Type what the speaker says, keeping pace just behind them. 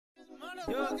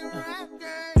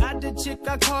Got the chick,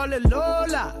 I call it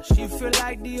Lola. She feel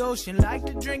like the ocean, like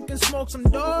to drink and smoke some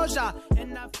Doja.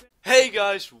 Hey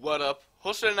guys, what up?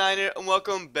 Hostler9 here and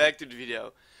welcome back to the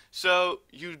video. So,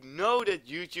 you know that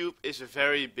YouTube is a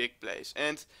very big place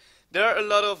and there are a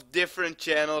lot of different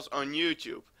channels on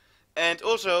YouTube. And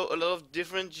also a lot of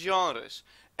different genres.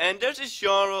 And there's this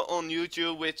genre on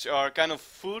YouTube which are kind of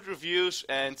food reviews,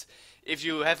 and if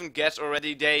you haven't guessed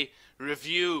already, they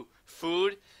review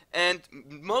food. And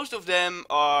most of them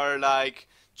are like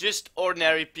just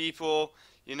ordinary people,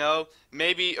 you know,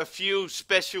 maybe a few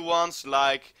special ones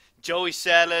like Joey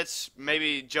Salads,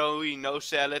 maybe Joey No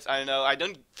Salads, I don't know, I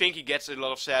don't think he gets a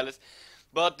lot of salads.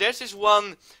 But there's this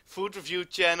one food review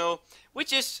channel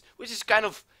which is kind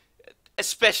of a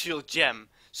special gem,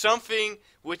 something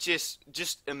which is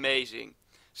just amazing.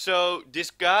 So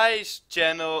this guy's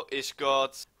channel is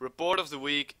called Report of the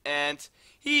Week, and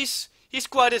he's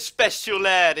quite a special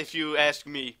lad if you ask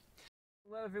me.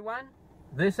 Hello everyone,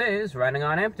 this is Running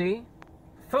on Empty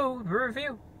Food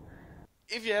Review.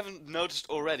 If you haven't noticed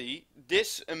already,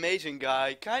 this amazing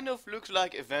guy kind of looks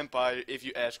like a vampire if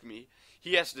you ask me.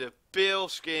 He has the pale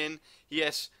skin, he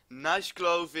has nice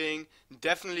clothing,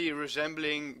 definitely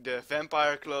resembling the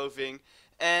vampire clothing,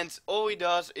 and all he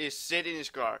does is sit in his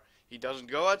car. He doesn't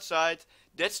go outside,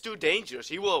 that's too dangerous,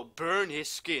 he will burn his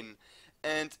skin.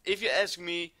 And if you ask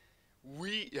me,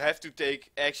 we have to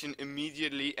take action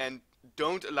immediately and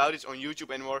don't allow this on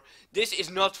YouTube anymore. This is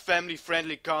not family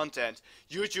friendly content.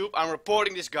 YouTube, I'm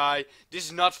reporting this guy, this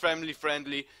is not family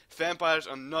friendly. Vampires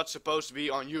are not supposed to be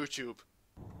on YouTube.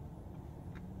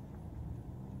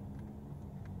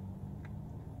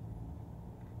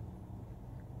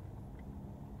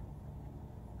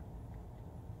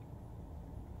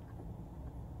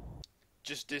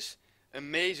 Just this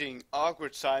amazing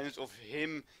awkward silence of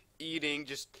him eating,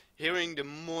 just hearing the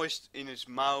moist in his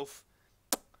mouth.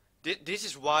 This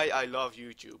is why I love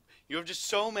YouTube. You have just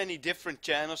so many different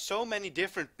channels, so many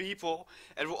different people,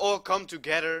 and will all come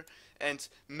together and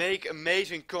make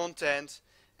amazing content,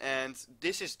 and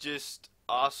this is just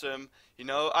awesome. You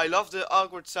know, I love the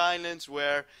awkward silence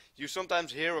where you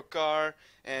sometimes hear a car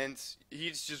and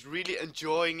he's just really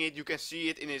enjoying it. You can see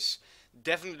it in his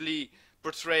definitely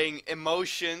portraying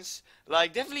emotions,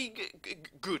 like definitely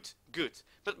good.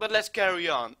 But let's carry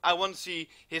on. I want to see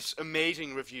his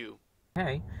amazing review.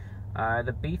 Hey,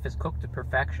 the beef is cooked to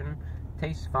perfection,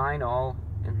 tastes fine all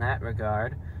in that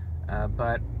regard,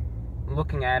 but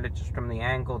looking at it just from the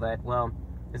angle that, well,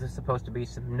 is this supposed to be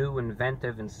some new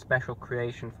inventive and special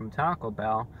creation from Taco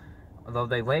Bell? Although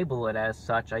they label it as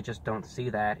such, I just don't see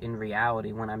that in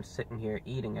reality when I'm sitting here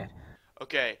eating it.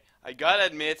 Okay, I gotta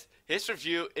admit, his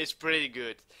review is pretty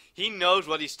good. He knows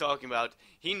what he's talking about.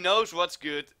 He knows what's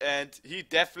good, and he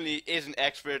definitely is an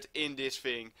expert in this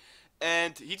thing.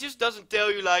 And he just doesn't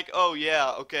tell you like, oh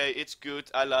yeah, okay, it's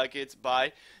good, I like it,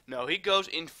 bye. No, he goes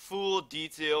in full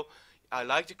detail. I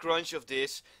like the crunch of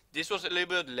this. This was a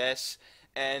little bit less.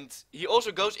 And he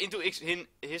also goes into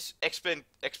his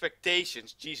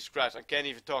expectations. Jesus Christ, I can't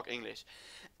even talk English.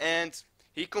 And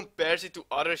he compares it to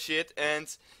other shit,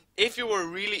 and if you were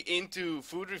really into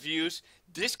food reviews,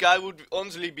 this guy would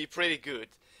honestly be pretty good,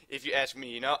 if you ask me.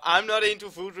 You know, I'm not into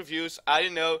food reviews, I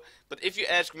don't know, but if you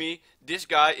ask me, this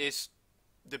guy is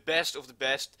the best of the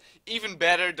best, even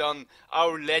better than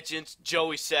our legend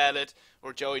Joey Salad,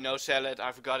 or Joey No Salad,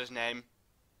 I forgot his name.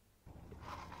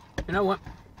 You know what?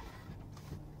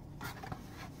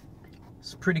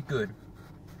 It's pretty good.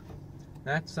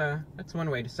 That's one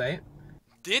way to say it.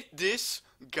 Did this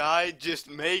guy just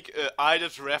make a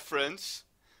Eidos reference?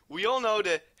 We all know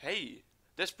that, hey,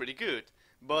 that's pretty good.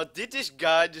 But did this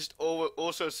guy just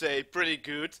also say pretty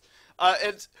good?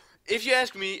 And if you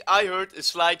ask me, I heard a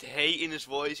slight hey in his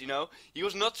voice, you know. He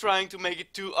was not trying to make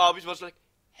it too obvious, was like,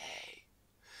 hey,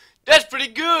 that's pretty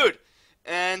good!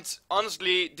 And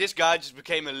honestly, this guy just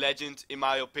became a legend in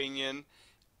my opinion.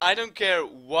 I don't care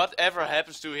whatever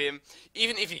happens to him.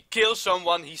 Even if he kills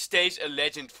someone, he stays a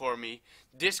legend for me.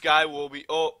 This guy will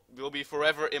be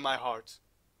forever in my heart.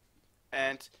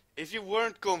 And if you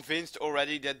weren't convinced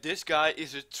already that this guy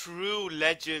is a true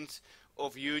legend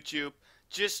of YouTube,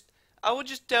 I would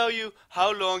just tell you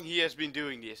how long he has been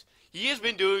doing this. He has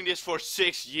been doing this for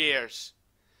 6 years.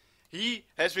 He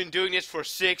has been doing this for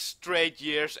 6 straight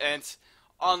years, and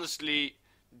honestly,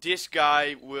 this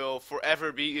guy will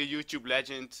forever be a YouTube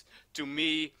legend to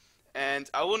me, and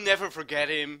I will never forget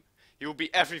him. He will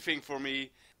be everything for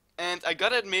me. And I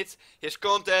gotta admit, his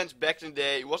content back in the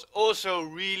day was also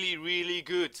really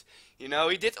good. You know,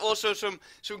 he did also some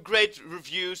great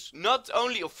reviews, not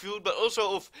only of food, but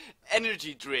also of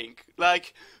energy drink.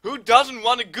 Like, who doesn't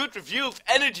want a good review of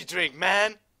energy drink,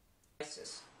 man?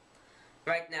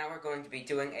 Right now we're going to be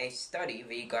doing a study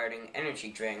regarding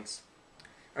energy drinks.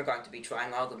 We're going to be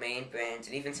trying all the main brands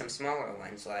and even some smaller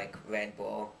ones like Red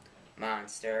Bull,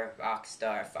 Monster,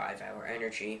 Rockstar, 5 Hour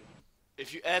Energy.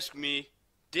 If you ask me,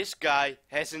 this guy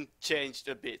hasn't changed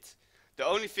a bit. The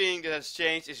only thing that has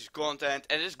changed is his content,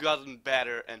 and it's gotten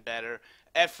better and better.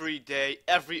 Every day,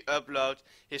 every upload,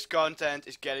 his content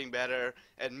is getting better.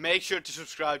 And make sure to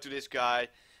subscribe to this guy.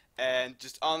 And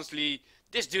just honestly,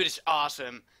 this dude is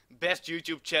awesome. Best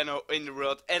YouTube channel in the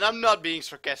world. And I'm not being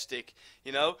sarcastic,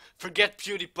 you know. Forget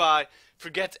PewDiePie,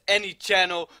 forget any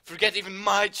channel, forget even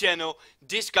my channel.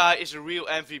 This guy is a real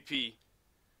MVP.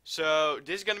 So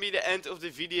this is gonna be the end of the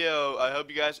video. I hope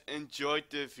you guys enjoyed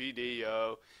the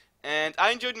video. And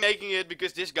I enjoyed making it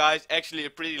because this guy is actually a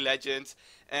pretty legend.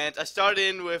 And I started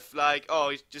in with like, oh,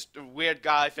 he's just a weird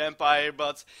guy, vampire.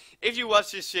 But if you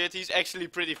watch his shit, he's actually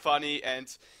pretty funny. And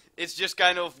it's just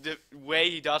kind of the way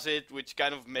he does it, which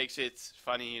kind of makes it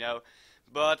funny, you know.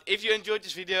 But if you enjoyed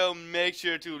this video, make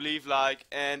sure to leave a like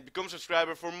and become a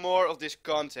subscriber for more of this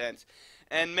content.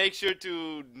 And make sure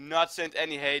to not send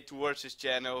any hate towards his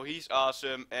channel. He's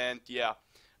awesome. And yeah,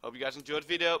 hope you guys enjoyed the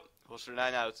video.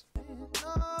 Holster9 out.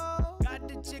 Got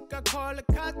the chick I call her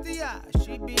Katia.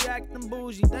 She be acting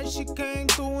bougie. Then she came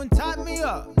through and tied me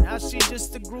up. Now she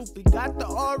just a groupie. Got the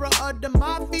aura of the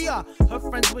mafia. Her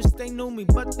friends wish they knew me,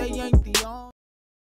 but they ain't the only.